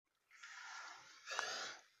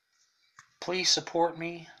please support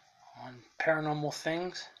me on Paranormal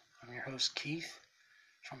Things. I'm your host, Keith,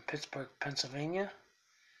 from Pittsburgh, Pennsylvania.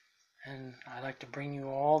 And I like to bring you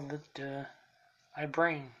all that I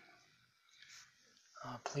bring.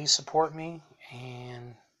 Please support me,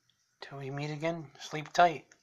 and till we meet again, sleep tight.